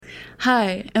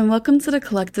Hi, and welcome to the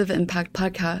Collective Impact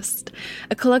Podcast.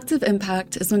 A collective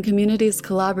impact is when communities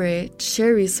collaborate,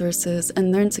 share resources,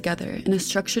 and learn together in a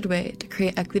structured way to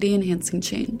create equity-enhancing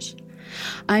change.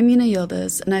 I'm Mina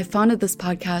Yildiz, and I founded this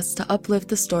podcast to uplift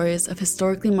the stories of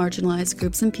historically marginalized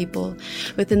groups and people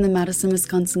within the Madison,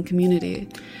 Wisconsin community,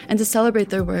 and to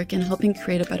celebrate their work in helping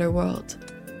create a better world.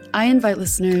 I invite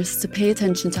listeners to pay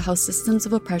attention to how systems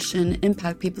of oppression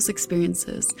impact people's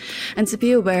experiences and to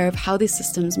be aware of how these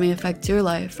systems may affect your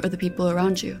life or the people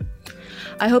around you.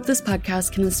 I hope this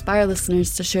podcast can inspire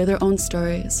listeners to share their own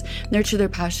stories, nurture their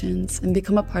passions, and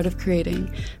become a part of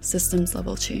creating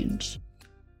systems-level change.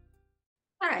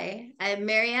 Hi, I'm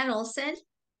Marianne Oleson.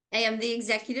 I am the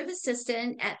executive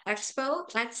assistant at Expo,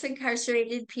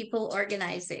 Ex-Incarcerated People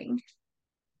Organizing.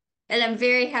 And I'm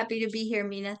very happy to be here,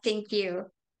 Mina. Thank you.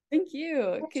 Thank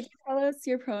you. Could you tell us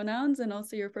your pronouns and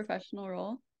also your professional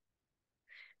role?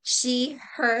 She,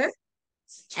 her,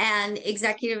 and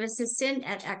executive assistant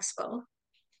at Expo.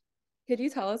 Could you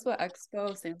tell us what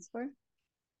Expo stands for?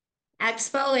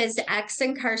 Expo is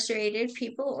Ex-Incarcerated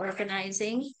People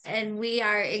Organizing, and we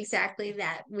are exactly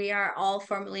that. We are all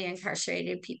formerly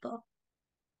incarcerated people.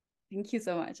 Thank you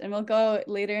so much. And we'll go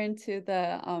later into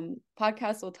the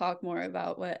podcast. We'll talk more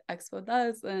about what Expo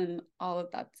does and all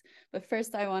of that. But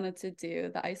first, I wanted to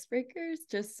do the icebreakers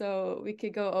just so we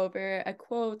could go over a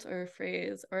quote or a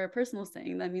phrase or a personal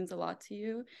saying that means a lot to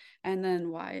you, and then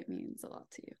why it means a lot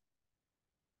to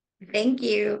you. Thank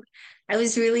you. I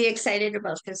was really excited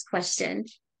about this question.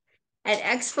 At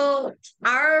Expo,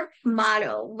 our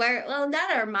motto, well,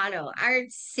 not our motto, our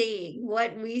saying,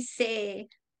 what we say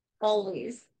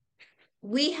always,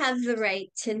 we have the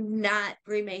right to not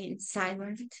remain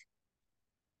silent.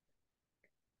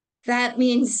 That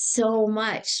means so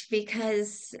much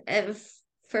because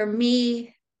for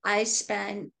me, I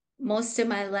spent most of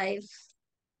my life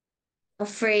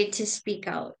afraid to speak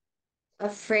out,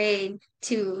 afraid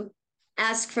to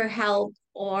ask for help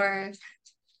or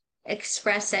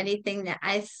express anything that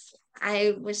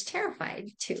I was terrified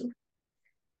to.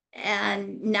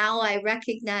 And now I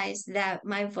recognize that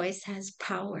my voice has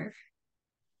power.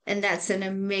 And that's an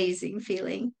amazing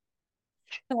feeling.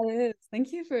 That is.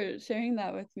 Thank you for sharing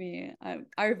that with me.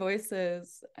 Our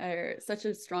voices are such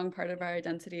a strong part of our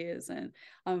identities, and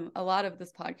a lot of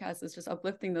this podcast is just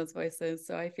uplifting those voices.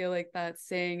 So I feel like that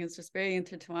saying is just very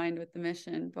intertwined with the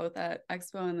mission, both at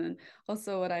Expo and then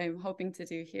also what I'm hoping to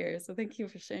do here. So thank you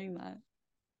for sharing that.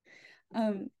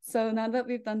 So now that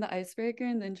we've done the icebreaker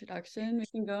and the introduction, we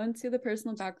can go into the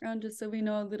personal background just so we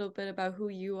know a little bit about who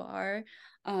you are.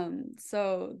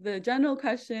 So the general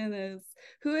question is,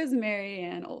 who is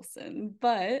Marianne Oleson?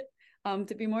 But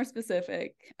to be more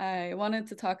specific, I wanted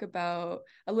to talk about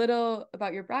a little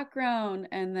about your background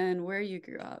and then where you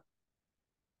grew up.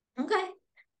 Okay.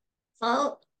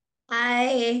 Well,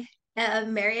 I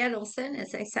am Marianne Oleson,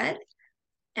 as I said.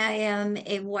 I am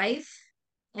a wife.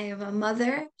 I am a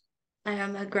mother. I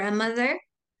am a grandmother.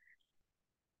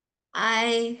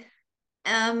 I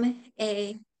am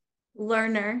a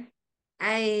learner.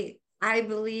 I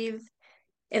believe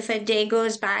if a day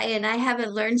goes by and I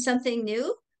haven't learned something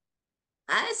new,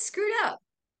 I screwed up.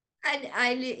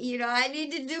 I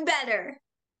need to do better.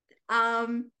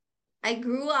 Um, I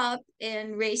grew up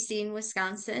in Racine,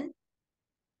 Wisconsin.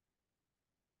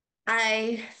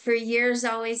 I, for years,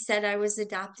 always said I was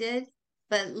adopted,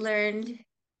 but learned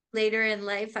later in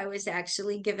life I was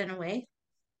actually given away.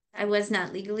 I was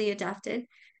not legally adopted.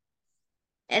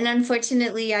 And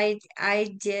unfortunately,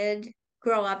 I did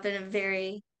grow up in a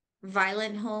very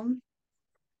violent home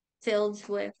filled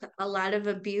with a lot of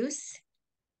abuse.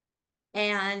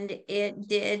 And it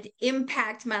did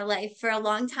impact my life for a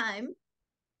long time.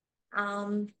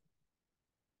 Um,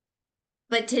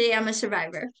 but today I'm a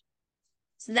survivor.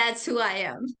 So that's who I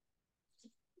am.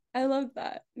 I love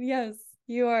that. Yes,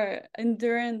 you are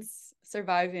endurance,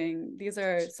 surviving. These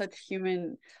are such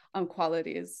human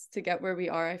qualities to get where we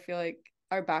are. I feel like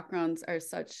our backgrounds are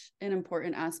such an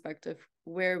important aspect of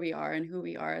where we are and who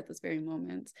we are at this very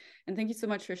moment. And thank you so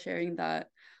much for sharing that.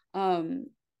 Um,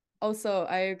 Also,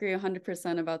 I agree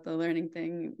 100% about the learning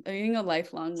thing. Being a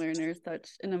lifelong learner is such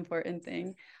an important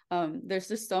thing. There's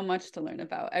just so much to learn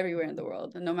about everywhere in the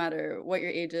world. And no matter what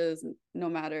your age is, no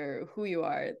matter who you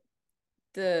are,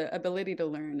 the ability to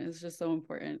learn is just so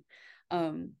important.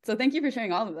 So thank you for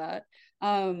sharing all of that.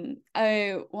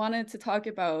 I wanted to talk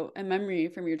about a memory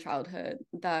from your childhood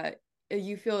that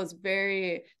you feel is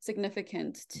very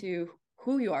significant to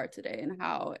who you are today and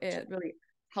how it really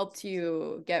helped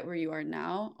you get where you are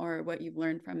now or what you've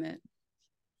learned from it.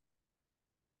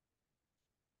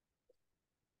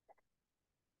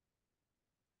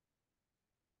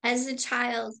 As a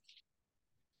child,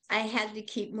 I had to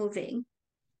keep moving,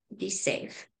 be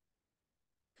safe.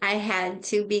 I had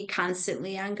to be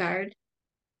constantly on guard.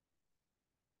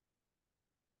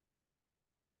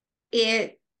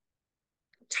 It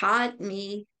taught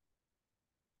me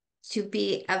to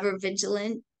be ever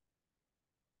vigilant.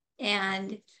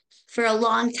 And for a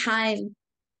long time,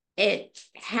 it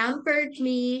hampered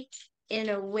me in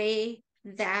a way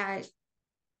that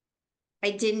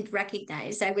I didn't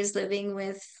recognize. I was living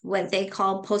with what they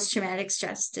call post traumatic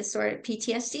stress disorder,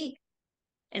 PTSD,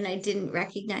 and I didn't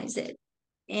recognize it.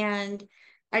 And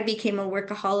I became a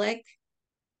workaholic.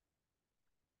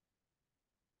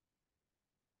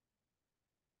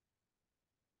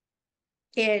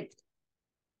 It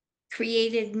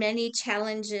created many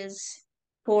challenges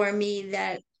for me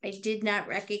that I did not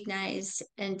recognize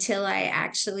until I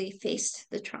actually faced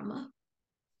the trauma.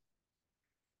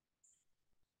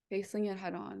 Facing it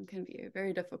head on can be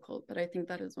very difficult, but I think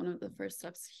that is one of the first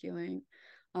steps to healing.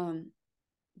 Um,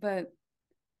 but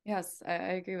yes, I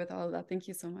agree with all of that. Thank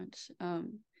you so much.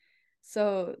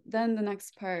 So then the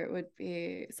next part would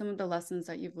be some of the lessons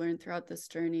that you've learned throughout this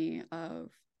journey of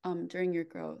during your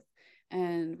growth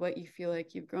and what you feel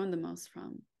like you've grown the most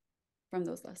from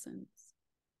those lessons.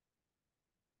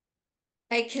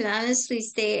 I can honestly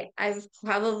say I've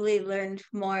probably learned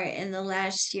more in the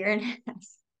last year and a half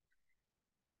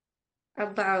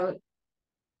about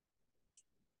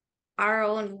our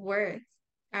own worth,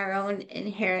 our own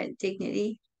inherent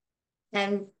dignity,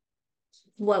 and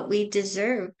what we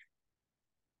deserve.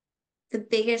 The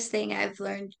biggest thing I've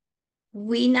learned,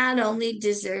 we not only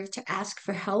deserve to ask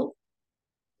for help,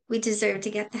 we deserve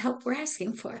to get the help we're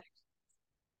asking for.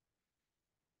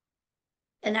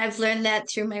 And I've learned that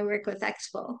through my work with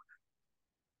Expo,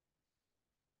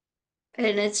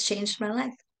 and it's changed my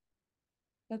life.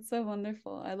 That's so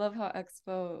wonderful. I love how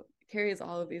Expo carries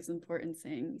all of these important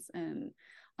sayings and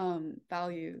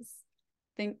values.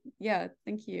 Thank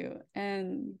you.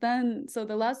 And then, so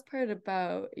the last part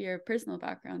about your personal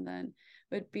background then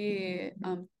would be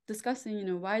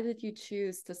discussing, why did you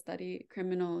choose to study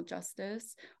criminal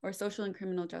justice or social and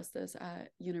criminal justice at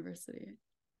university?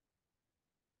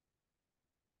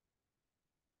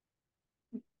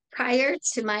 Prior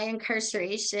to my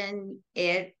incarceration,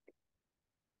 it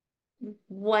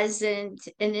wasn't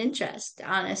an interest,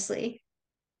 honestly.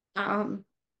 Um,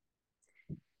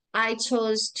 I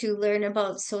chose to learn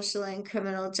about social and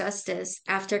criminal justice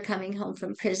after coming home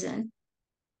from prison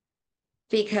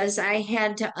because I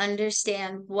had to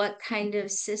understand what kind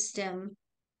of system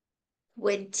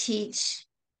would teach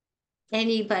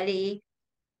anybody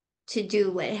to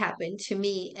do what happened to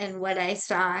me and what I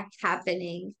saw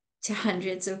happening to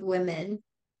hundreds of women,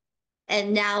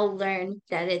 and now learn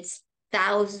that it's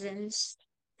thousands,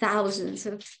 thousands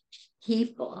of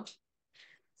people.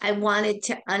 I wanted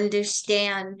to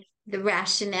understand the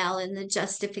rationale and the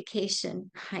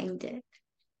justification behind it.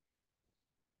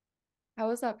 How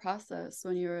was that process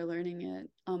when you were learning it?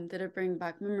 Did it bring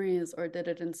back memories or did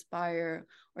it inspire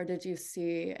or did you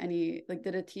see any, like,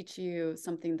 did it teach you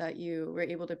something that you were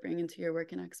able to bring into your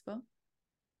work in Expo?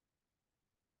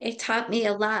 It taught me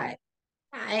a lot.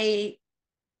 I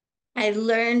I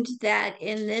learned that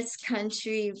in this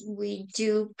country we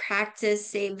do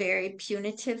practice a very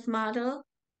punitive model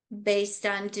based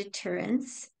on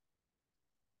deterrence.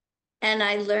 And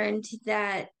I learned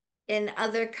that in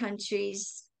other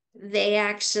countries, they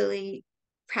actually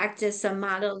practice a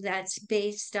model that's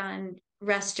based on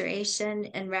restoration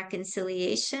and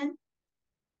reconciliation.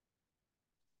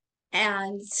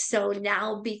 And so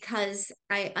now, because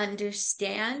I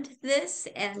understand this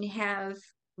and have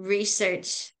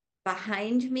research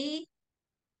behind me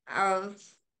of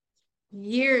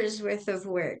years worth of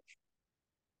work,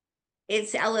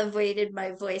 it's elevated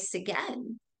my voice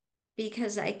again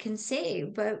because I can say,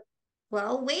 but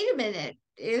well, wait a minute.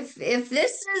 If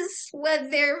this is what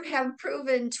they have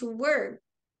proven to work,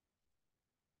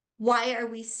 why are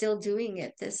we still doing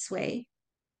it this way?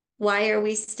 Why are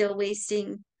we still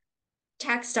wasting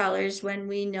tax dollars when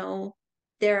we know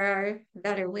there are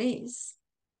better ways?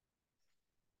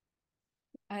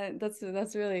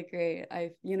 That's really great.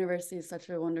 University is such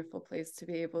a wonderful place to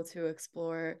be able to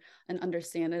explore and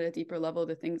understand at a deeper level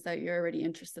the things that you're already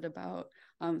interested about.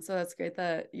 So that's great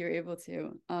that you're able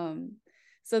to.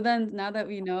 So then now that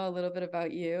we know a little bit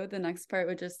about you, the next part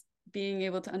would just being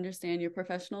able to understand your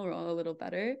professional role a little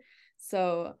better.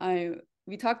 So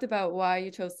we talked about why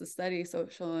you chose to study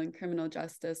social and criminal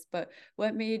justice, but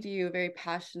what made you very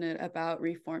passionate about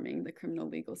reforming the criminal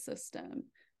legal system?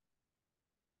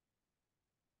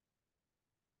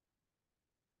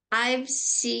 I've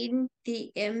seen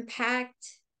the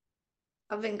impact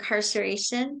of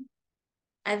incarceration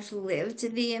I've lived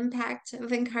the impact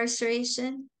of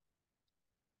incarceration.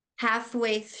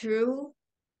 Halfway through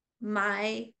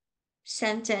my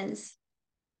sentence,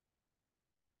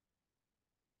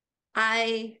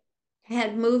 I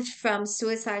had moved from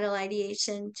suicidal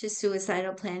ideation to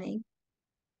suicidal planning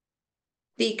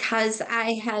because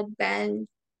I had been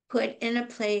put in a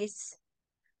place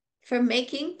for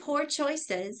making poor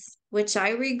choices, which I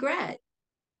regret.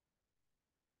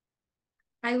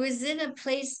 I was in a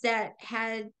place that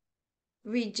had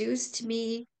reduced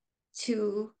me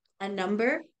to a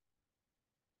number.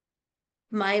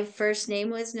 My first name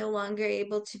was no longer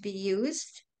able to be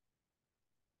used.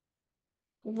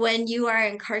 When you are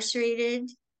incarcerated,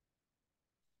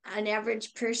 an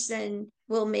average person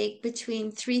will make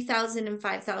between 3,000 and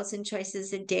 5,000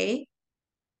 choices a day.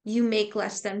 You make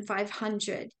less than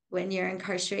 500 when you're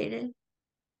incarcerated.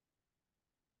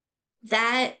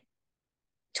 That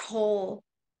toll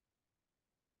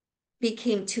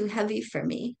became too heavy for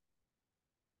me,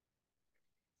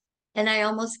 and I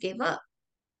almost gave up.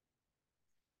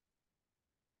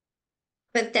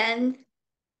 But then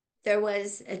there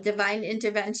was a divine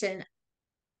intervention,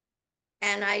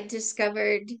 and I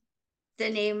discovered the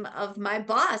name of my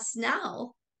boss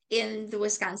now in the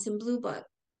Wisconsin Blue Book,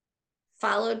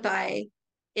 followed by,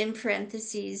 in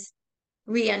parentheses,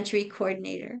 reentry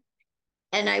coordinator.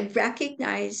 And I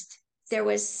recognized there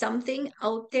was something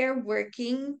out there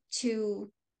working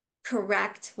to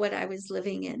correct what I was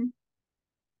living in.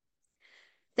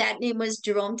 That name was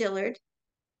Jerome Dillard,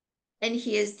 and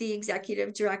he is the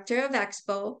executive director of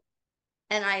Expo,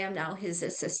 and I am now his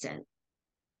assistant.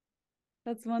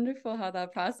 That's wonderful how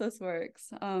that process works.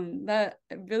 That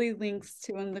really links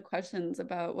to one of the questions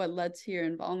about what led to your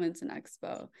involvement in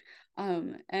Expo,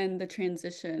 and the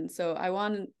transition. So I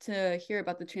wanted to hear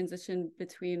about the transition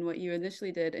between what you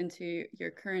initially did into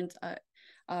your current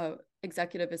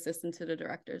executive assistant to the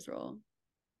director's role.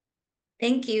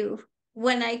 Thank you.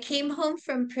 When I came home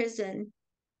from prison,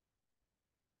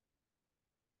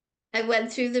 I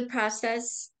went through the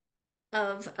process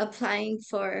of applying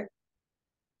for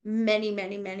many,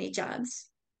 many, many jobs.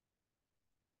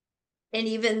 And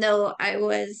even though I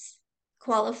was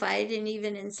qualified and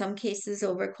even in some cases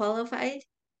overqualified,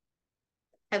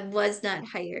 I was not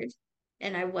hired.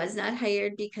 And I was not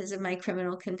hired because of my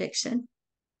criminal conviction.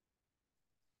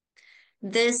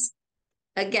 This,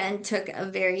 again, took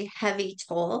a very heavy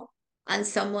toll on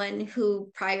someone who,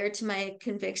 prior to my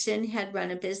conviction, had run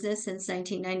a business since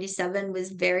 1997, was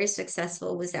very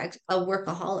successful, was a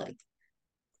workaholic.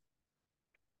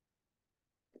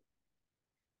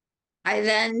 I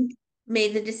then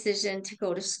made the decision to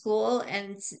go to school,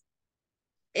 and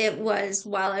it was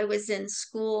while I was in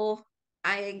school,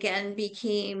 I again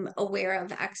became aware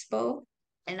of Expo,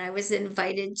 and I was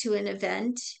invited to an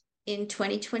event in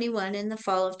 2021, in the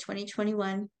fall of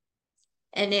 2021.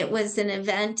 And it was an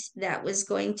event that was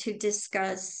going to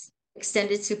discuss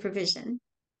extended supervision,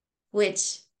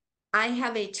 which I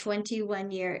have a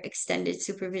 21-year extended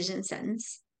supervision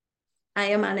sentence. I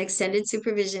am on extended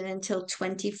supervision until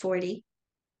 2040.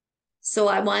 So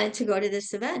I wanted to go to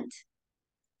this event.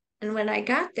 And when I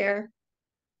got there,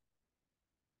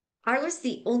 I was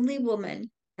the only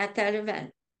woman at that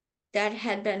event that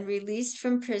had been released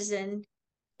from prison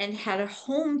and had a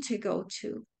home to go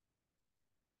to.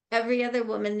 Every other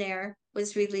woman there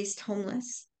was released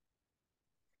homeless.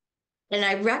 And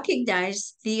I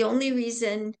recognized the only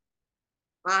reason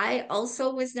I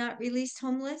also was not released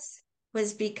homeless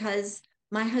was because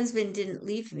my husband didn't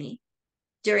leave me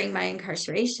during my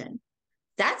incarceration.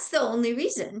 That's the only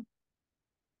reason.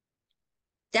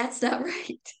 That's not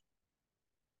right.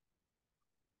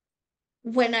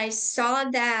 When I saw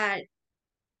that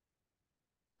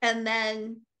and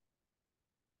then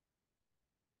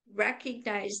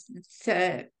recognized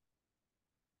the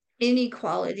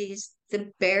inequalities,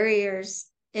 the barriers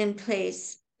in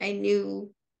place, I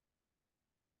knew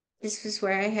this was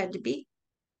where I had to be.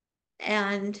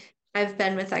 And I've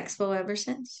been with Expo ever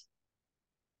since.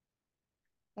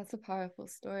 That's a powerful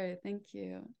story. Thank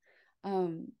you.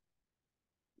 Um,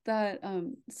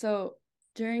 so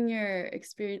during your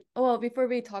experience, oh, well, before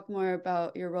we talk more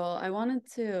about your role, I wanted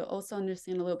to also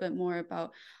understand a little bit more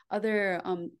about other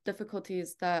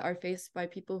difficulties that are faced by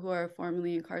people who are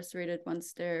formerly incarcerated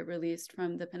once they're released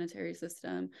from the penitentiary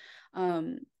system.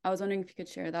 I was wondering if you could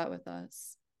share that with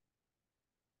us.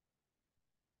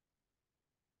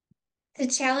 The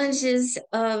challenges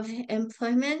of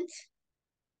employment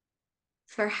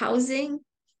for housing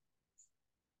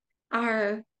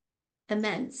are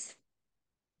immense.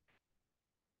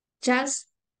 Just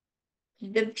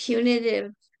the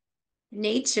punitive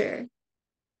nature,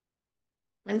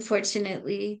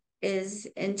 unfortunately, is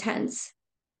intense.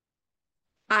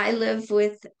 I live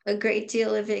with a great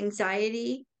deal of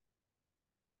anxiety,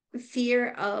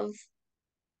 fear of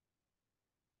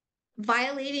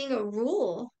violating a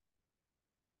rule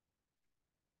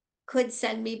could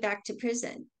send me back to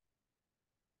prison.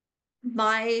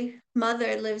 My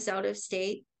mother lives out of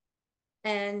state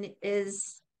and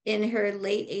is in her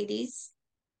late 80s.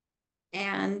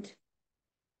 And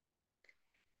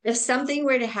if something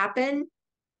were to happen,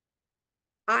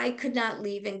 I could not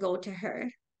leave and go to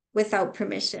her without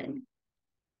permission.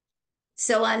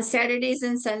 So on Saturdays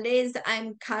and Sundays,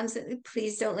 I'm constantly,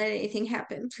 please don't let anything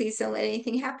happen. Please don't let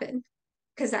anything happen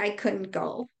because I couldn't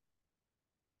go.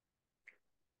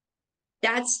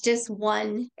 That's just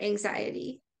one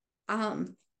anxiety.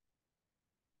 Um,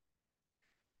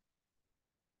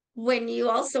 when you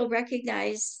also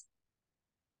recognize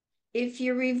if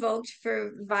you're revoked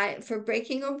for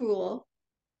breaking a rule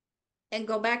and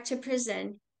go back to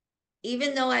prison,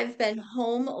 even though I've been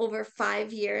home over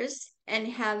 5 years and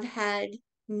have had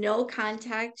no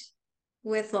contact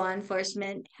with law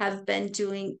enforcement, have been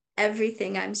doing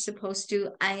everything I'm supposed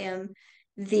to. I am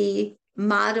the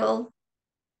model.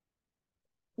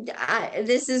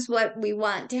 This is what we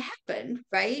want to happen,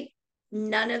 right?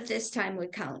 None of this time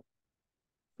would count.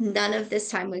 None of this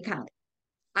time would count.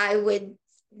 I would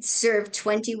serve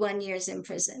 21 years in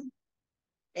prison.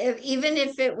 Even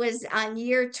if it was on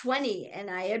year 20 and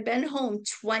I had been home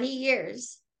 20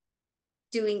 years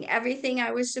doing everything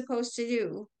I was supposed to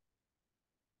do,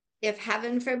 if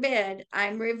heaven forbid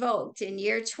I'm revoked in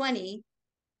year 20,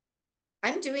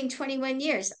 I'm doing 21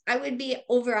 years. I would be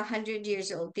over 100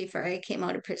 years old before I came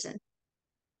out of prison.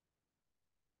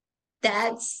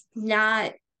 That's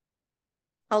not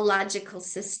a logical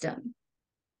system.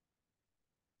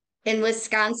 In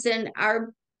Wisconsin,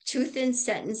 our truth in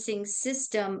sentencing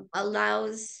system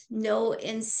allows no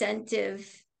incentive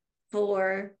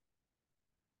for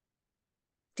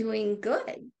doing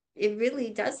good. It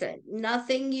really doesn't.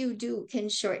 Nothing you do can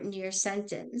shorten your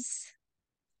sentence.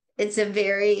 It's a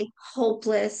very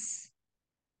hopeless,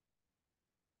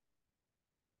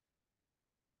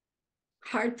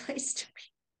 hard place to be.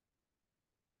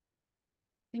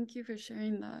 Thank you for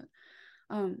sharing that.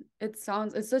 It's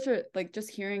such a, like, just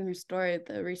hearing your story,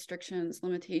 the restrictions,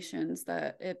 limitations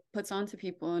that it puts onto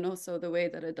people, and also the way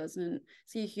that it doesn't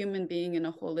see a human being in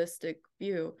a holistic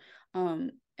view,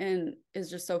 and is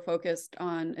just so focused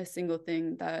on a single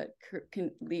thing that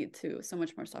can lead to so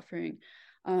much more suffering.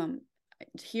 um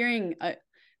Hearing,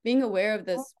 being aware of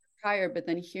this prior, but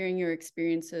then hearing your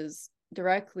experiences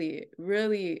directly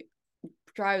really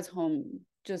drives home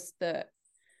just the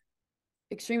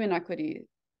extreme inequity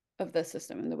of the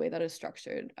system and the way that it's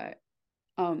structured.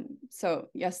 So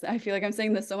yes, I feel like I'm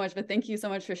saying this so much, but thank you so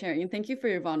much for sharing. And thank you for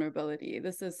your vulnerability.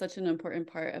 This is such an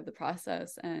important part of the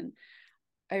process, and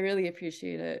I really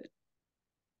appreciate it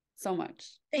so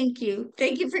much. Thank you.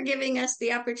 Thank you for giving us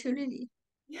the opportunity.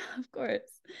 Yeah, of course.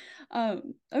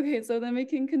 Okay, so then we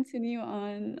can continue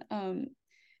on,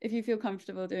 if you feel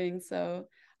comfortable doing so.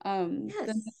 Then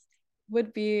Yes.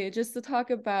 would be just to talk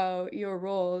about your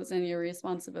roles and your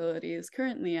responsibilities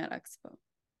currently at Expo.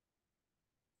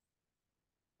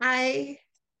 I,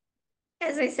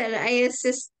 as I said, I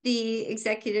assist the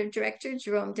executive director,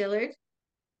 Jerome Dillard,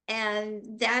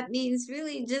 and that means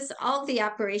really just all the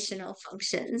operational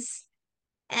functions.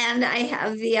 And I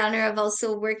have the honor of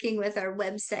also working with our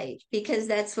website because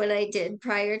that's what I did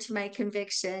prior to my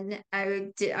conviction.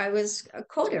 I was a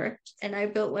coder and I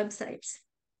built websites.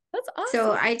 That's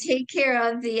So awesome. I take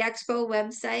care of the Expo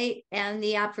website and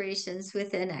the operations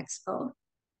within Expo.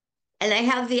 And I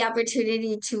have the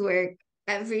opportunity to work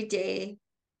every day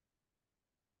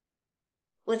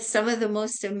with some of the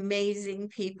most amazing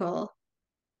people.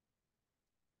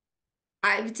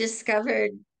 I've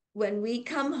discovered when we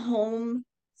come home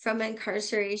from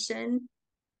incarceration,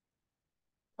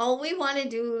 all we want to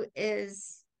do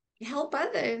is help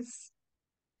others.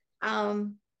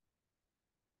 Um,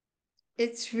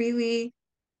 it's really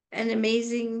an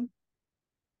amazing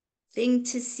thing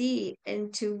to see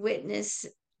and to witness,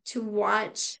 to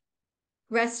watch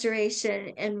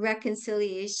restoration and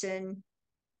reconciliation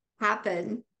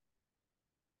happen.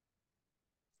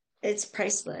 It's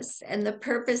priceless. And the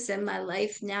purpose in my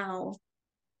life now,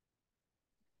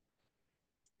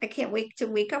 I can't wait to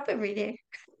wake up every day.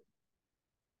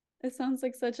 It sounds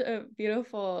like such a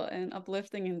beautiful and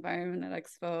uplifting environment at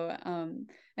Expo.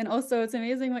 And also, it's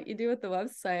amazing what you do with the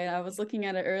website. I was looking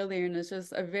at it earlier, and it's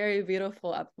just a very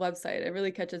beautiful website. It really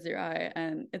catches your eye,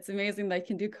 and it's amazing that I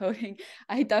can do coding.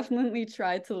 I definitely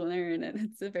tried to learn, and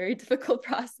it's a very difficult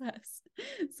process.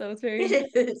 So it's very, of It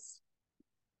is.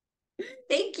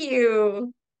 Thank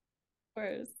you.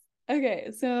 course.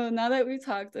 Okay, so now that we've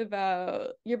talked about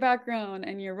your background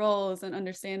and your roles and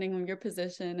understanding of your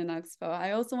position in Expo,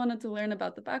 I also wanted to learn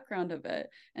about the background of it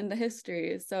and the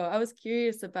history. So I was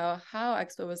curious about how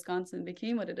Expo Wisconsin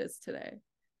became what it is today.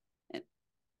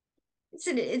 It's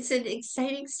an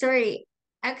exciting story.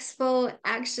 Expo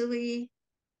actually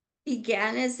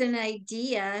began as an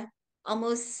idea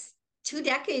almost 2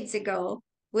 decades ago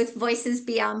with Voices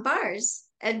Beyond Bars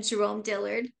and Jerome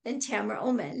Dillard and Tamara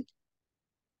Oman.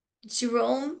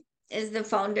 Jerome is the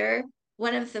founder,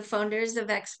 one of the founders of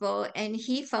Expo, and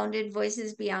he founded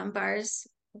Voices Beyond Bars,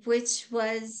 which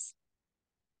was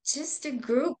just a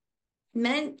group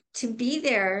meant to be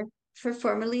there for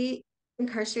formerly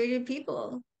incarcerated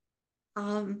people.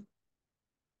 Um,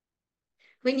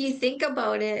 when you think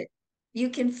about it, you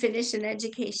can finish an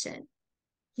education,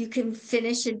 you can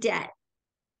finish a debt.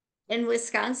 In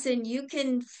Wisconsin, you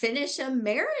can finish a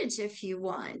marriage if you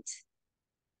want,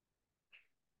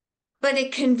 but a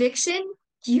conviction,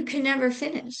 you can never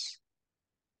finish.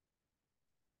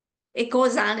 It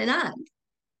goes on and on.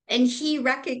 And he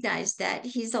recognized that.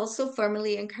 He's also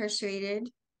formerly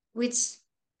incarcerated, which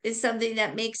is something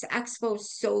that makes Expo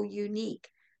so unique.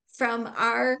 From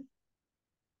our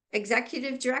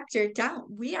executive director down,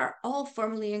 we are all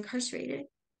formerly incarcerated.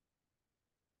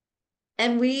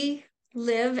 And we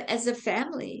live as a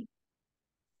family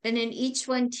and in each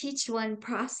one teach one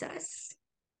process.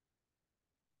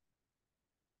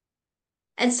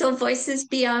 And so Voices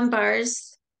Beyond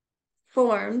Bars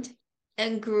formed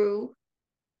and grew.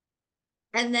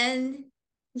 And then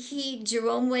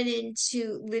Jerome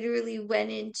literally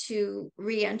went into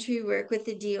reentry work with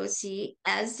the DOC,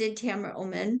 as did Tamara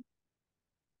Oman.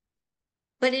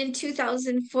 But in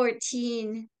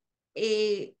 2014,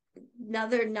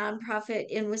 another nonprofit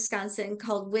in Wisconsin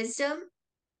called Wisdom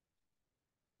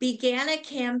began a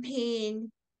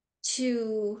campaign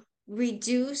to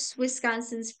reduce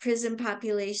Wisconsin's prison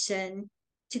population,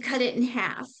 to cut it in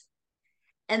half.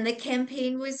 And the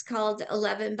campaign was called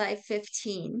 11 by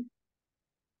 15.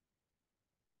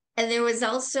 And there was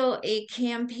also a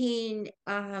campaign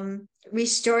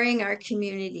restoring our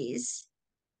communities.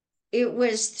 It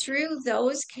was through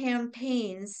those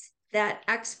campaigns that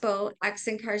Expo, Ex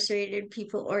Incarcerated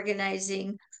People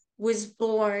Organizing, was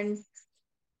born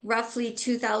roughly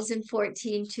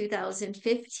 2014,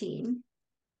 2015.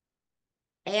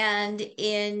 And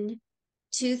in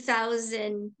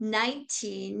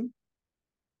 2019,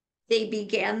 they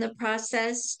began the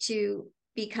process to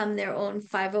become their own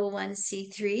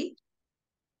 501c3.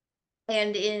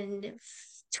 And in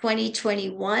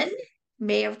 2021,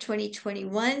 May of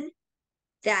 2021,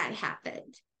 that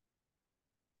happened.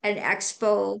 And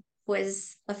Expo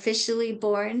was officially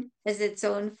born as its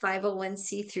own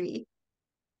 501c3.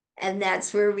 And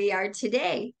that's where we are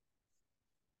today.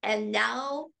 And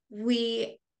now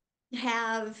we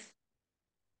have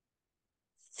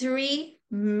 3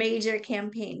 major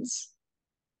campaigns.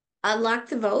 Unlock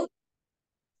the Vote,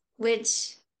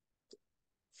 which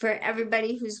for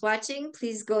everybody who's watching,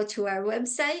 please go to our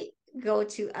website, go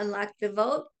to Unlock the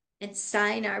Vote, and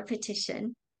sign our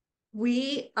petition.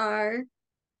 We are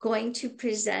going to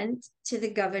present to the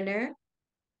governor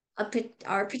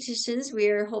our petitions. We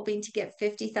are hoping to get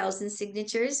 50,000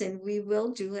 signatures, and we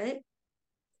will do it.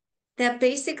 That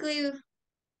basically,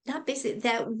 not basically,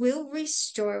 that will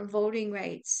restore voting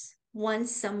rights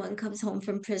once someone comes home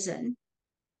from prison.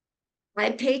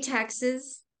 I pay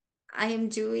taxes. I am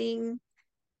doing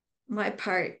my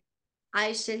part.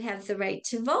 I should have the right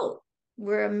to vote.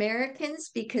 We're Americans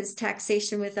because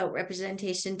taxation without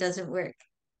representation doesn't work.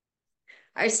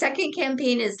 Our second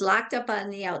campaign is Locked Up on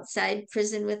the Outside,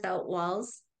 Prison Without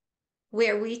Walls,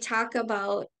 where we talk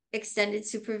about extended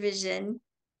supervision.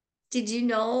 Did you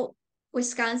know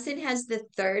Wisconsin has the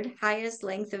 3rd highest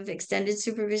length of extended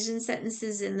supervision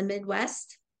sentences in the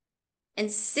Midwest and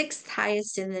 6th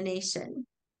highest in the nation?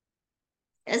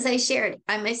 As I shared,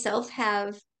 I myself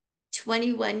have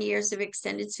 21 years of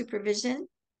extended supervision.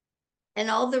 And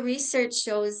all the research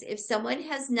shows if someone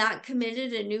has not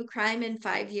committed a new crime in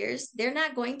 5 years, they're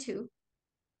not going to.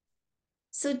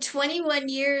 So 21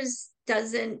 years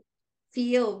doesn't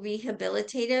feel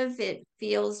rehabilitative. It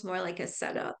feels more like a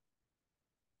setup.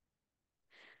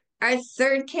 Our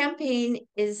third campaign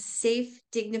is Safe,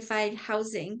 Dignified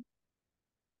Housing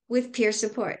with peer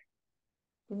support.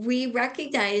 We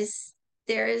recognize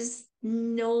there is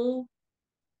no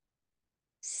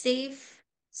safe,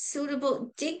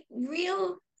 suitable,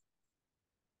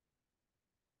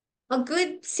 a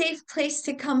good, safe place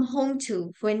to come home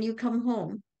to when you come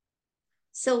home.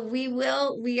 So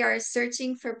we are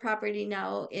searching for property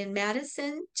now in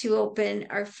Madison to open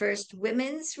our first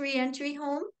women's reentry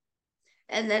home,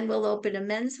 and then we'll open a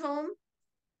men's home,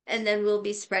 and then we'll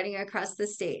be spreading across the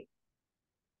state.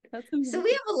 That's So we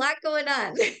amazing. have a lot going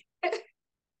on.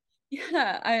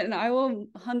 Yeah, and I will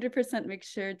 100% make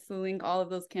sure to link all of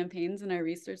those campaigns in our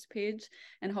resource page,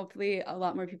 and hopefully a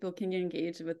lot more people can get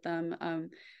engaged with them.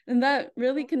 And that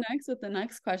really connects with the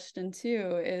next question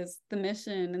too, is the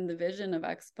mission and the vision of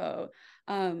Expo.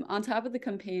 On top of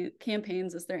the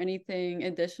campaigns, is there anything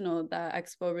additional that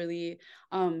Expo really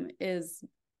is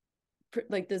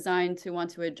like designed to want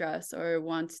to address or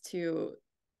wants to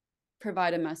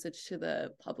provide a message to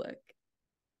the public?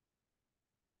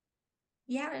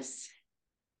 Yes.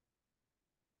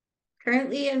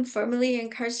 Currently and formerly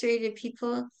incarcerated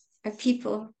people are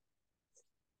people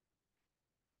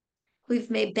who've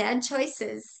made bad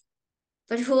choices,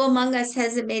 but who among us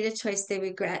hasn't made a choice they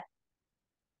regret?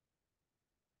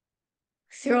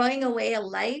 Throwing away a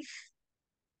life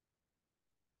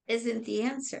isn't the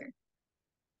answer.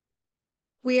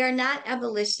 We are not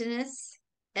abolitionists,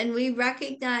 and we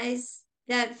recognize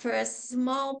that for a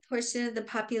small portion of the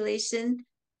population,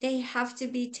 they have to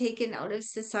be taken out of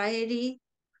society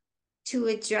to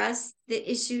address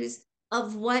the issues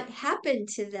of what happened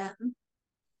to them.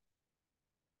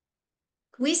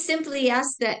 We simply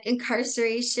ask that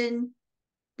incarceration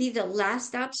be the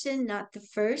last option, not the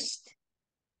first.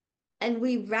 And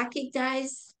we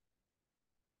recognize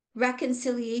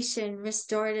reconciliation,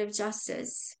 restorative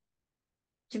justice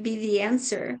to be the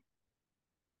answer.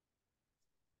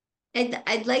 And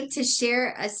I'd like to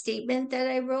share a statement that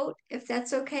I wrote, if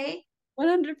that's okay.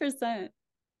 100%.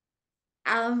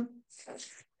 Um,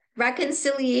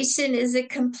 Reconciliation is a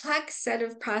complex set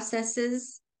of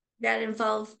processes that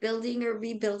involve building or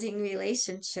rebuilding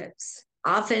relationships,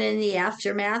 often in the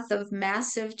aftermath of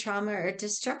massive trauma or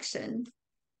destruction,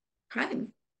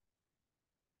 crime.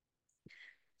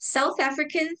 South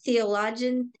African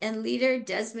theologian and leader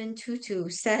Desmond Tutu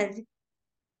said,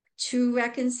 "True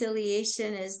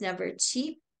reconciliation is never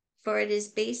cheap, for it is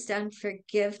based on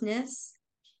forgiveness,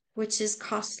 which is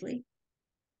costly.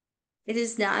 It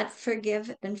is not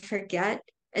forgive and forget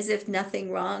as if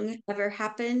nothing wrong ever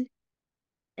happened.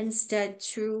 Instead,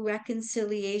 true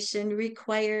reconciliation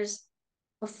requires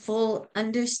a full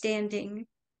understanding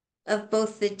of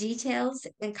both the details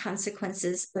and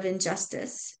consequences of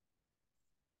injustice.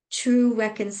 True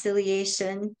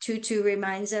reconciliation," Tutu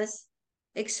reminds us,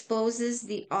 exposes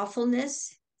the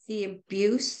awfulness, the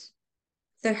abuse,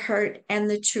 the hurt, and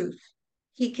the truth.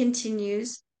 He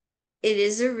continues, "It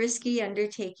is a risky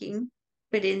undertaking,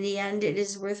 but in the end, it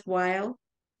is worthwhile,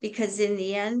 because in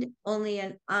the end, only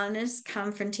an honest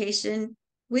confrontation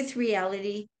with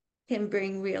reality can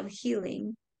bring real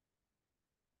healing."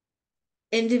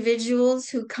 Individuals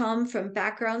who come from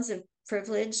backgrounds of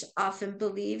privilege often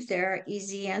believe there are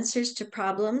easy answers to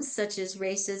problems such as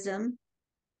racism,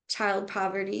 child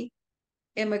poverty,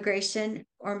 immigration,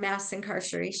 or mass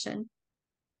incarceration.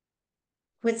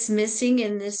 What's missing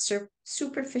in this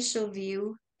superficial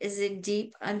view is a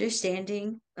deep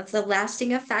understanding of the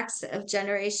lasting effects of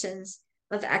generations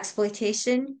of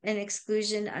exploitation and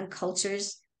exclusion on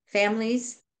cultures,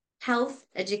 families, health,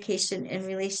 education, and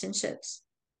relationships.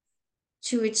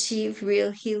 To achieve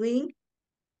real healing,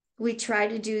 we try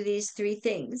to do these three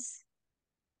things: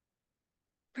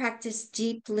 practice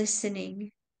deep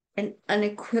listening and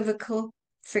unequivocal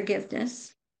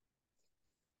forgiveness,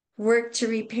 work to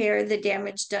repair the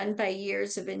damage done by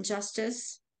years of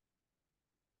injustice,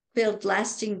 build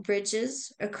lasting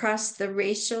bridges across the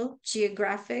racial,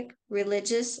 geographic,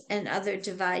 religious, and other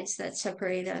divides that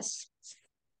separate us.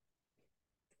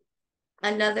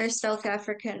 Another South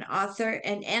African author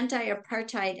and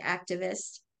anti-apartheid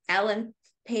activist, Alan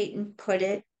Paton, put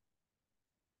it,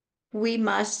 "We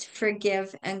must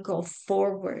forgive and go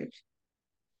forward,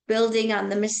 building on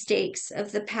the mistakes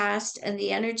of the past and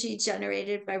the energy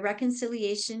generated by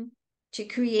reconciliation to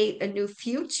create a new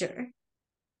future."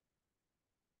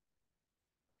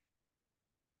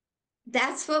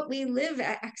 That's what we live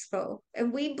at Expo.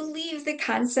 And we believe the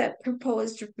concept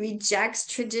proposed rejects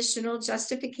traditional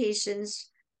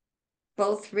justifications,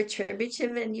 both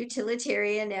retributive and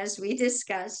utilitarian, as we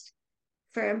discussed,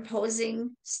 for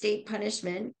imposing state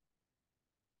punishment.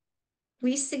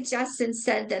 We suggest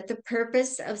instead that the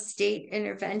purpose of state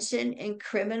intervention in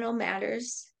criminal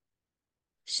matters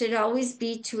should always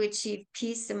be to achieve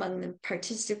peace among the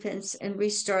participants and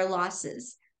restore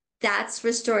losses. That's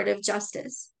restorative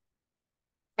justice.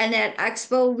 And at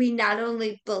Expo, we not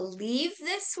only believe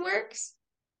this works,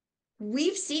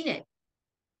 we've seen it.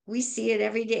 We see it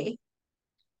every day.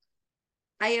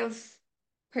 I have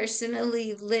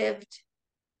personally lived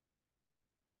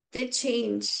the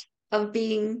change of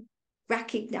being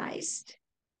recognized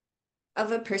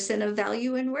of a person of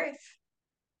value and worth.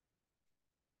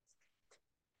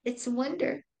 It's a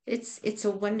wonder. It's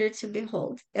a wonder to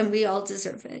behold, and we all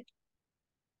deserve it.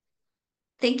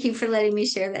 Thank you for letting me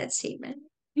share that statement.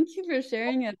 Thank you for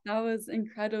sharing it. That was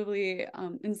incredibly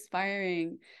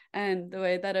inspiring, and the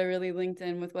way that I really linked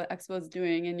in with what Expo is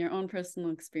doing and your own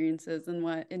personal experiences and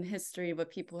what in history,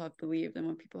 what people have believed and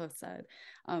what people have said.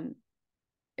 Um,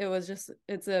 it was just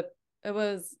it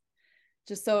was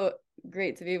just so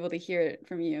great to be able to hear it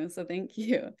from you. So thank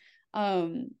you.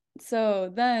 Um,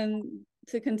 so then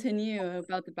to continue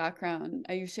about the background,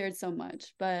 you shared so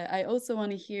much, but I also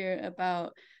want to hear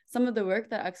about some of the work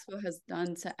that Expo has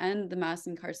done to end the mass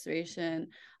incarceration.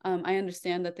 I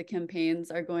understand that the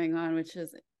campaigns are going on, which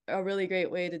is a really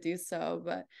great way to do so,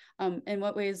 but in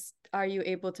what ways are you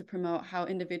able to promote how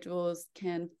individuals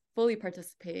can fully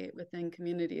participate within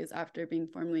communities after being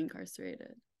formally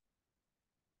incarcerated?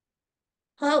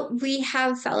 Well, we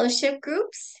have fellowship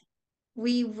groups.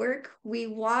 We work, we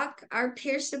walk, our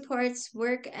peer supports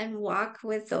work and walk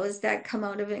with those that come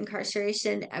out of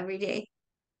incarceration every day.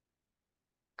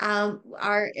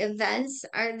 Our events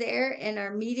are there in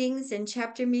our meetings and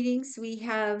chapter meetings. We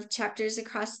have chapters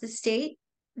across the state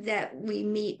that we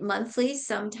meet monthly,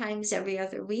 sometimes every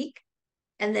other week.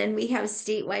 And then we have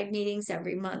statewide meetings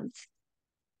every month.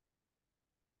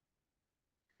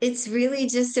 It's really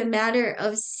just a matter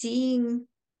of seeing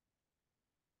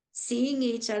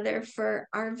each other for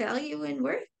our value and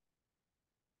worth.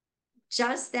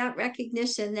 Just that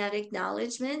recognition, that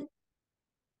acknowledgement,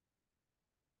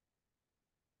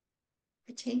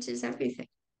 it changes everything.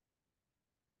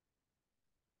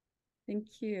 Thank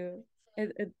you.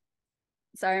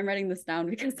 Sorry, I'm writing this down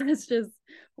because that's just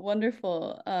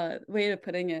wonderful way of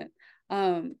putting it.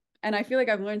 And I feel like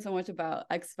I've learned so much about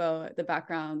Expo, the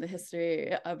background, the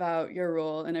history, about your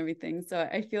role and everything. So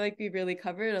I feel like we really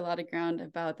covered a lot of ground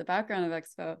about the background of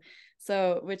Expo.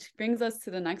 So which brings us to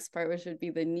the next part, which would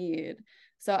be the need.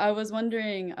 So I was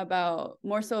wondering about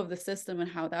more so of the system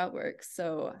and how that works.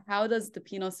 So how does the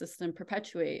penal system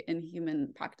perpetuate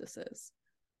inhuman practices?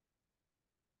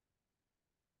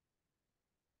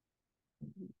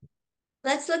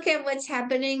 Let's look at what's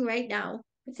happening right now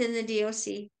within the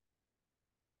DOC.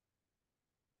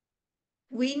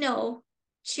 We know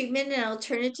treatment and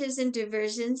alternatives and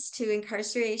diversions to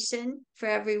incarceration, for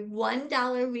every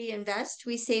 $1 we invest,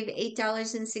 we save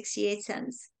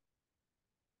 $8.68.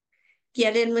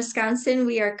 Yet in Wisconsin,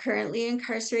 we are currently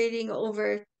incarcerating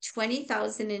over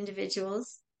 20,000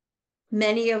 individuals,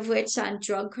 many of which on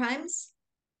drug crimes,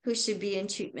 who should be in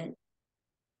treatment.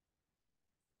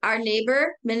 Our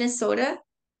neighbor, Minnesota,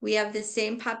 we have the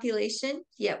same population,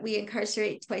 yet we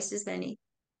incarcerate twice as many.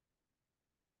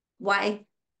 Why?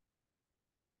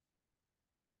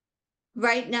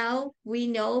 Right now, we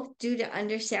know due to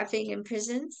understaffing in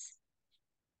prisons,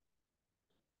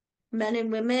 men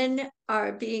and women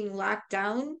are being locked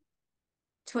down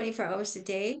 24 hours a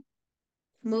day.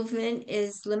 Movement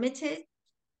is limited.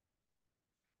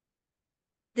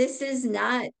 This is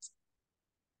not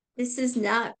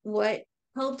what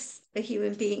helps a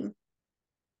human being.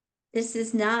 This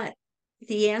is not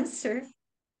the answer.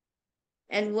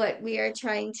 And what we are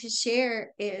trying to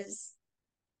share is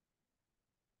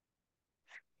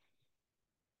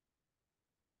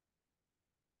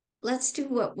let's do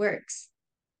what works.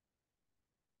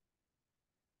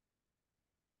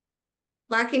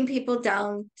 Locking people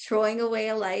down, throwing away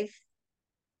a life,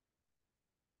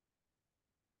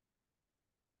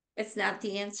 it's not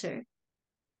the answer.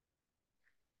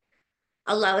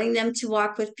 Allowing them to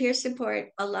walk with peer support,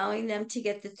 allowing them to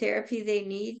get the therapy they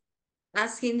need,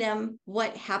 asking them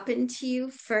what happened to you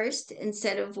first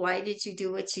instead of why did you do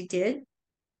what you did.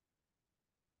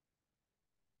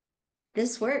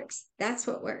 This works. That's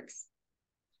what works.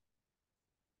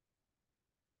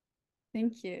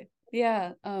 Thank you.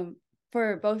 Yeah,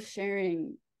 for both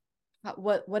sharing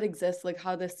what exists, like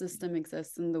how this system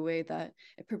exists and the way that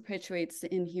it perpetuates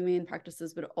the inhumane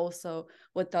practices, but also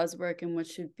what does work and what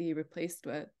should be replaced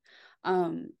with.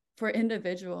 For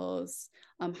individuals,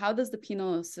 how does the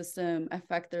penal system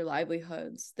affect their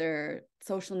livelihoods, their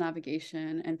social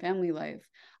navigation, and family life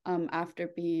after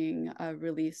being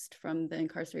released from the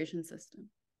incarceration system?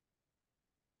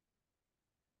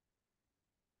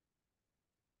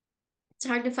 It's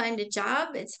hard to find a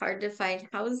job. It's hard to find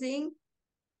housing.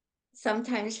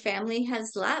 Sometimes family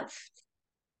has left.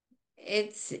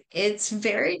 It's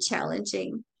very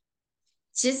challenging.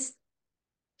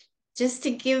 Just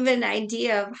to give an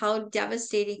idea of how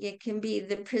devastating it can be,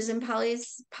 the Prison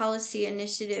Policy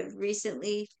Initiative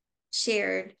recently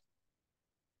shared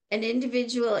an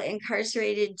individual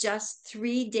incarcerated just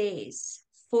 3 days,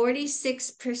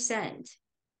 46%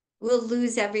 we'll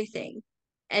lose everything.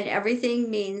 And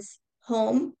everything means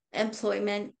home,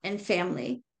 employment, and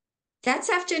family. That's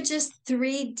after just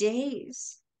 3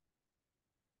 days.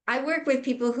 I work with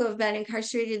people who have been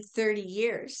incarcerated 30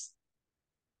 years.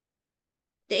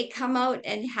 They come out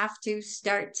and have to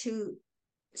start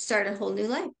a whole new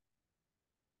life.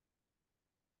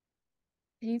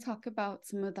 Can you talk about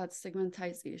some of that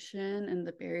stigmatization and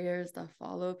the barriers that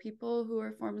follow people who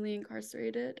are formerly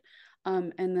incarcerated,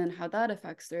 and then how that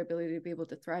affects their ability to be able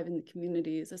to thrive in the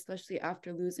communities, especially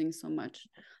after losing so much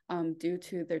due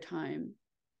to their time?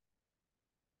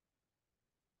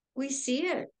 We see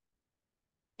it.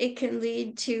 It can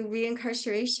lead to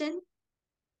reincarceration.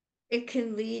 It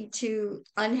can lead to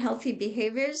unhealthy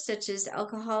behaviors such as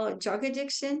alcohol or drug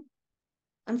addiction.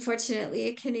 Unfortunately,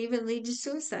 it can even lead to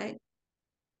suicide.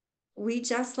 We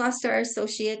just lost our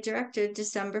associate director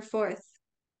December 4th.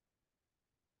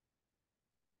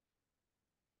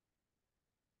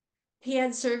 He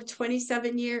had served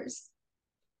 27 years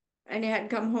and had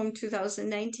come home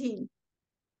 2019.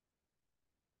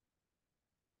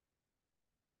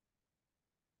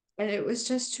 And it was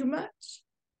just too much.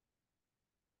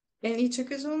 And he took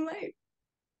his own life.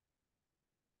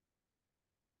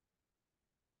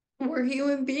 We're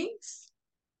human beings.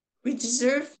 We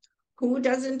deserve, who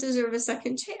doesn't deserve a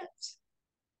second chance?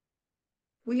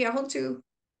 We all do.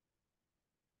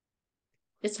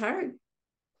 It's hard.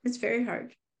 It's very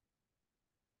hard.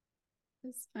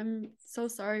 I'm so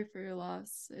sorry for your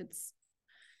loss. It's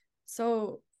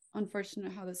so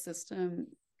unfortunate how the system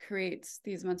creates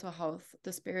these mental health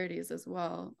disparities as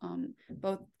well,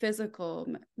 both physical,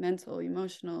 mental,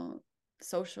 emotional,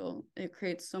 social. It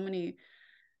creates so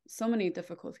many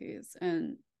difficulties,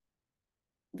 and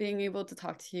being able to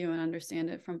talk to you and understand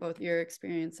it from both your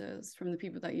experiences, from the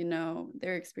people that you know,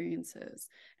 their experiences,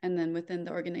 and then within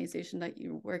the organization that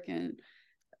you work in,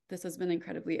 this has been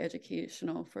incredibly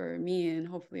educational for me and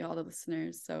hopefully all the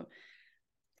listeners. So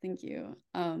thank you.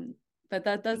 But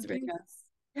that does bring us,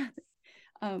 yeah,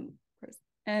 of course.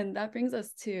 And that brings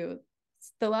us to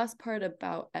the last part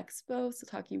about Expo. So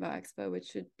talking about Expo, which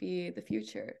should be the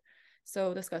future.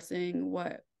 So discussing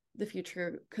what the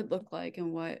future could look like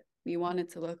and what we want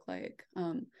it to look like.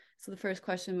 So the first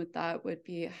question with that would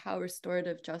be how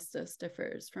restorative justice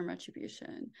differs from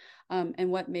retribution,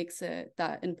 and what makes it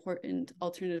that important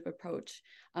alternative approach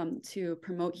to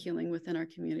promote healing within our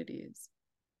communities.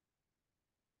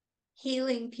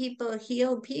 Healing people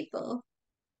heal people.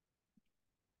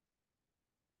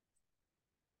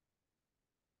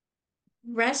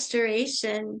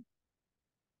 Restoration,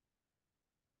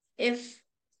 if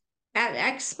at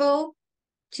Expo,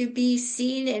 to be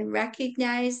seen and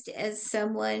recognized as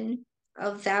someone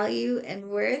of value and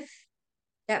worth,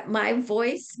 that my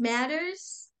voice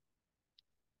matters,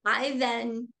 I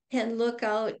then can look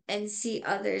out and see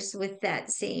others with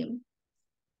that same.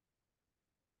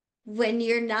 When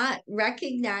you're not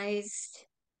recognized,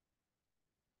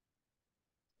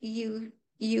 you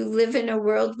live in a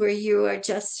world where you are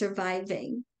just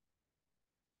surviving.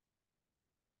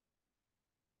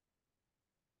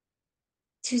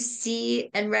 To see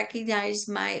and recognize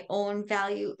my own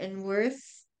value and worth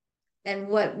and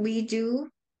what we do,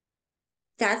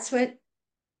 that's what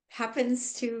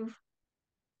happens to,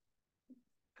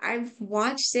 I've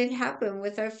watched it happen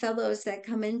with our fellows that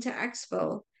come into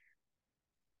Expo.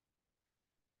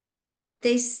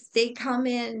 They come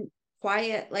in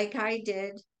quiet like I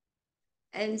did,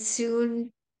 and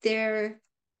soon they're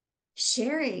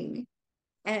sharing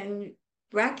and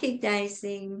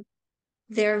recognizing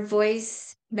their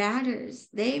voice matters.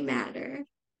 They matter.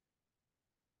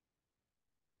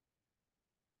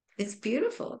 It's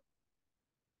beautiful.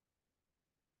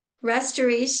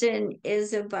 Restoration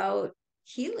is about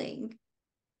healing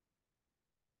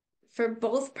for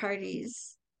both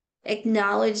parties,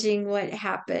 acknowledging what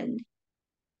happened,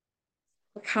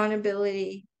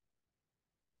 accountability,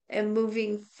 and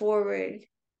moving forward,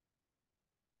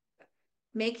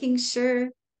 making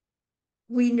sure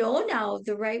we know now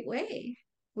the right way.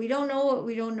 We don't know what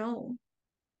we don't know,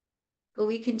 but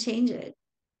we can change it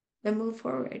and move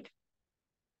forward.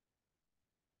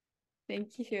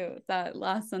 Thank you. That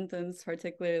last sentence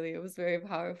particularly, it was very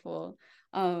powerful.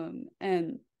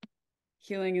 And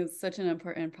healing is such an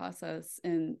important process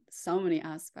in so many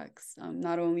aspects,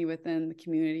 not only within the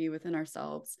community, within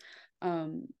ourselves.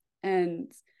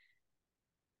 And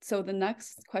so the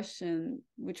next question,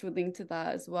 which would link to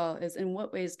that as well, is in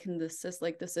what ways can the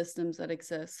systems that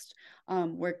exist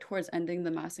work towards ending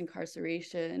the mass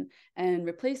incarceration and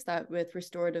replace that with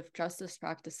restorative justice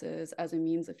practices as a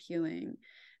means of healing?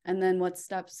 And then what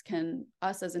steps can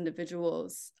us as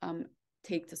individuals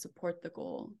take to support the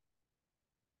goal?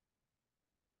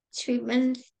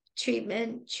 Treatment,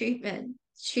 treatment,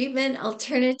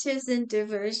 alternatives, and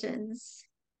diversions.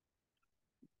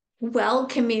 Well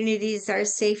communities are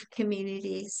safe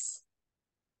communities.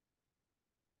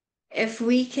 If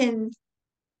we can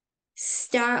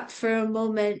stop for a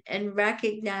moment and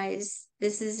recognize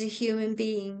this is a human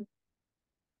being,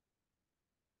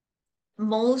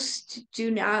 most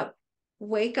do not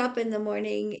wake up in the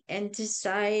morning and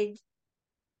decide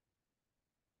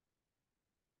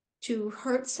to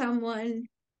hurt someone.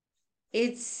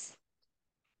 It's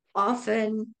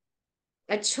often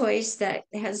a choice that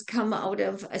has come out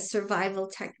of a survival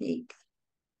technique.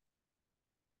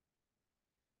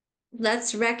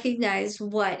 Let's recognize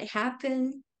what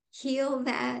happened, heal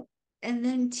that, and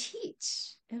then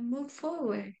teach and move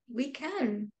forward. We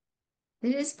can.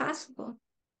 It is possible.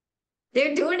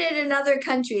 They're doing it in other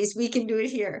countries. We can do it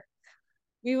here.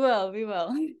 We will, we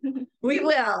will. We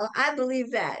will. I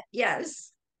believe that.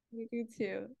 Yes. We do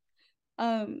too.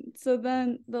 So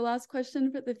then the last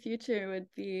question for the future would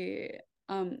be,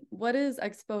 what is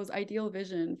Expo's ideal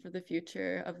vision for the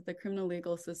future of the criminal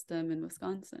legal system in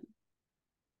Wisconsin?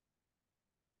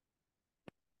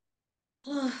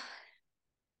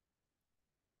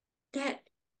 That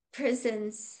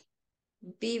prisons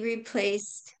be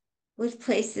replaced with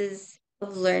places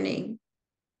of learning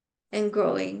and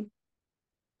growing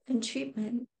and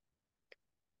treatment.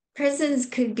 Prisons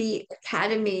could be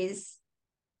academies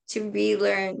to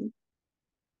relearn.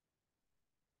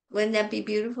 Wouldn't that be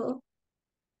beautiful?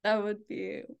 That would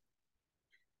be,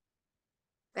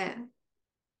 Yeah.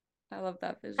 I love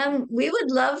that vision. We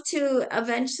would love to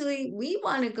eventually, we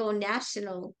want to go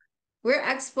national. We're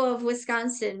Expo of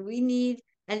Wisconsin. We need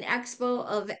an Expo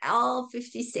of all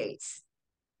 50 states.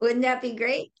 Wouldn't that be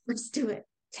great? Let's do it.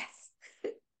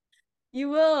 Yes. You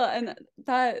will, and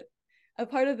that a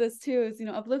part of this too is,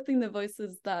 uplifting the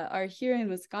voices that are here in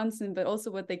Wisconsin, but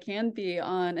also what they can be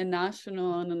on a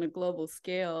national and on a global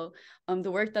scale.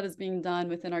 The work that is being done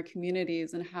within our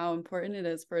communities and how important it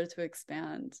is for it to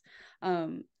expand.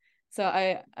 So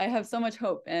I have so much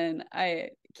hope, and I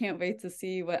can't wait to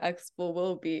see what Expo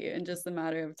will be in just a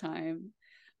matter of time.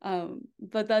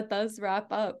 But that does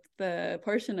wrap up the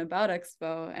portion about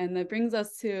Expo, and that brings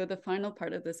us to the final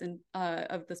part of this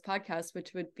podcast,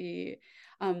 which would be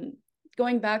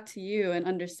going back to you and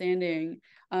understanding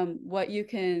what you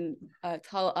can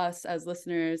tell us as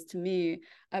listeners, to me,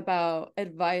 about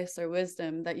advice or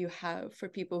wisdom that you have for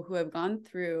people who have gone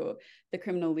through the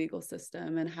criminal legal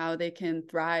system and how they can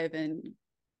thrive and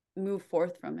move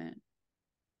forth from it.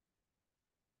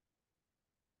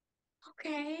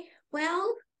 Okay.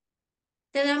 Well,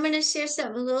 then I'm going to share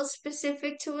something a little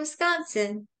specific to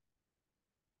Wisconsin.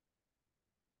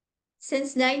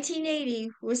 Since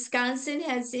 1980, Wisconsin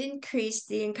has increased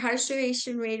the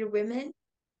incarceration rate of women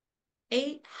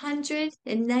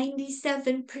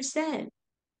 897%.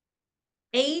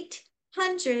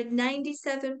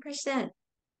 897%.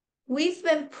 We've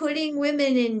been putting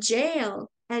women in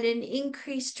jail at an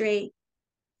increased rate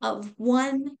of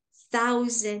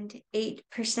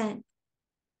 1,008%.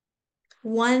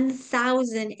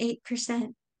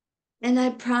 1,008%. And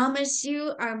I promise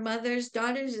you, our mothers,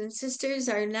 daughters, and sisters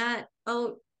are not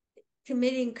out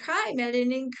committing crime at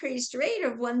an increased rate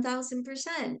of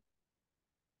 1,000%.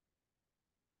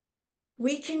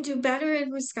 We can do better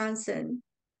in Wisconsin.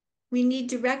 We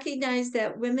need to recognize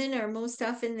that women are most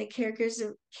often the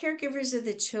caregivers of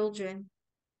the children.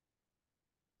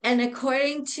 And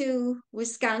according to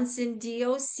Wisconsin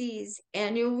DOC's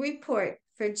annual report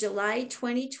for July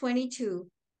 2022,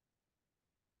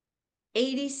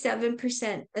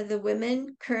 87% of the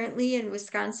women currently in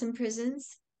Wisconsin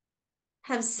prisons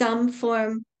have some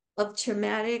form of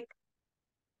traumatic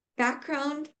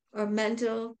background or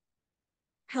mental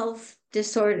health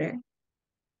disorder.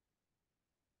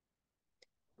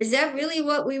 Is that really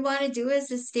what we want to do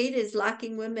as a state, is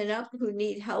locking women up who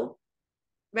need help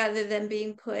rather than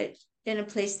being put in a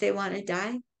place they want to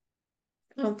die?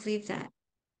 I don't believe that.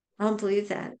 I don't believe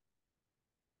that.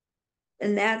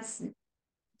 And that's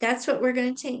what we're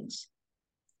going to change.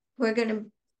 We're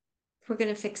going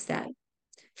to fix that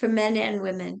for men and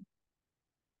women.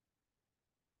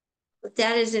 But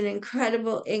that is an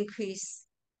incredible increase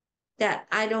that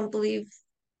I don't believe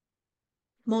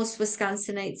most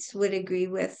Wisconsinites would agree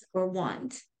with or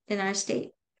want in our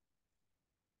state.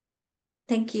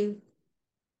 Thank you.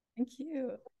 Thank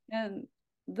you. And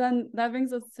then that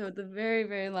brings us to the very,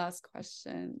 very last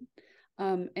question.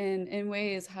 In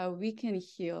ways how we can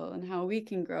heal and how we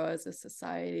can grow as a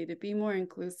society to be more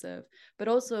inclusive, but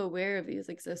also aware of these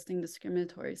existing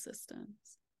discriminatory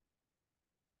systems.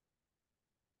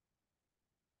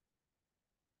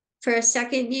 For a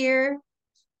second year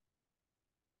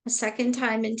A second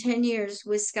time in 10 years,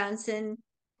 Wisconsin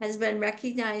has been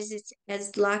recognized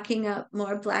as locking up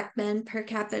more Black men per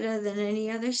capita than any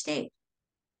other state.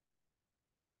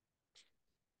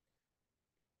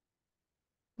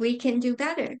 We can do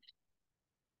better.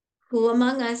 Who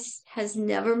among us has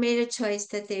never made a choice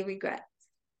that they regret?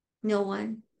 No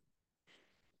one.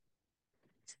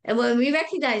 And when we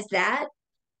recognize that,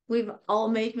 we've all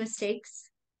made mistakes.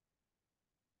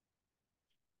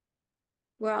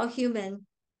 We're all human.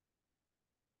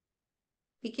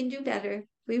 We can do better.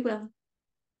 We will.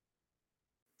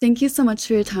 Thank you so much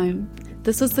for your time.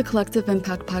 This was the Collective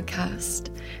Impact Podcast.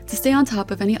 To stay on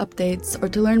top of any updates or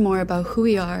to learn more about who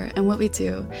we are and what we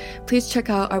do, please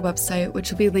check out our website, which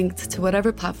will be linked to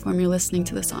whatever platform you're listening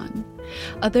to this on.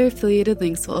 Other affiliated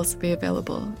links will also be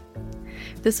available.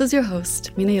 This was your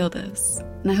host, Mina Yildiz,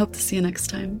 and I hope to see you next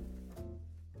time.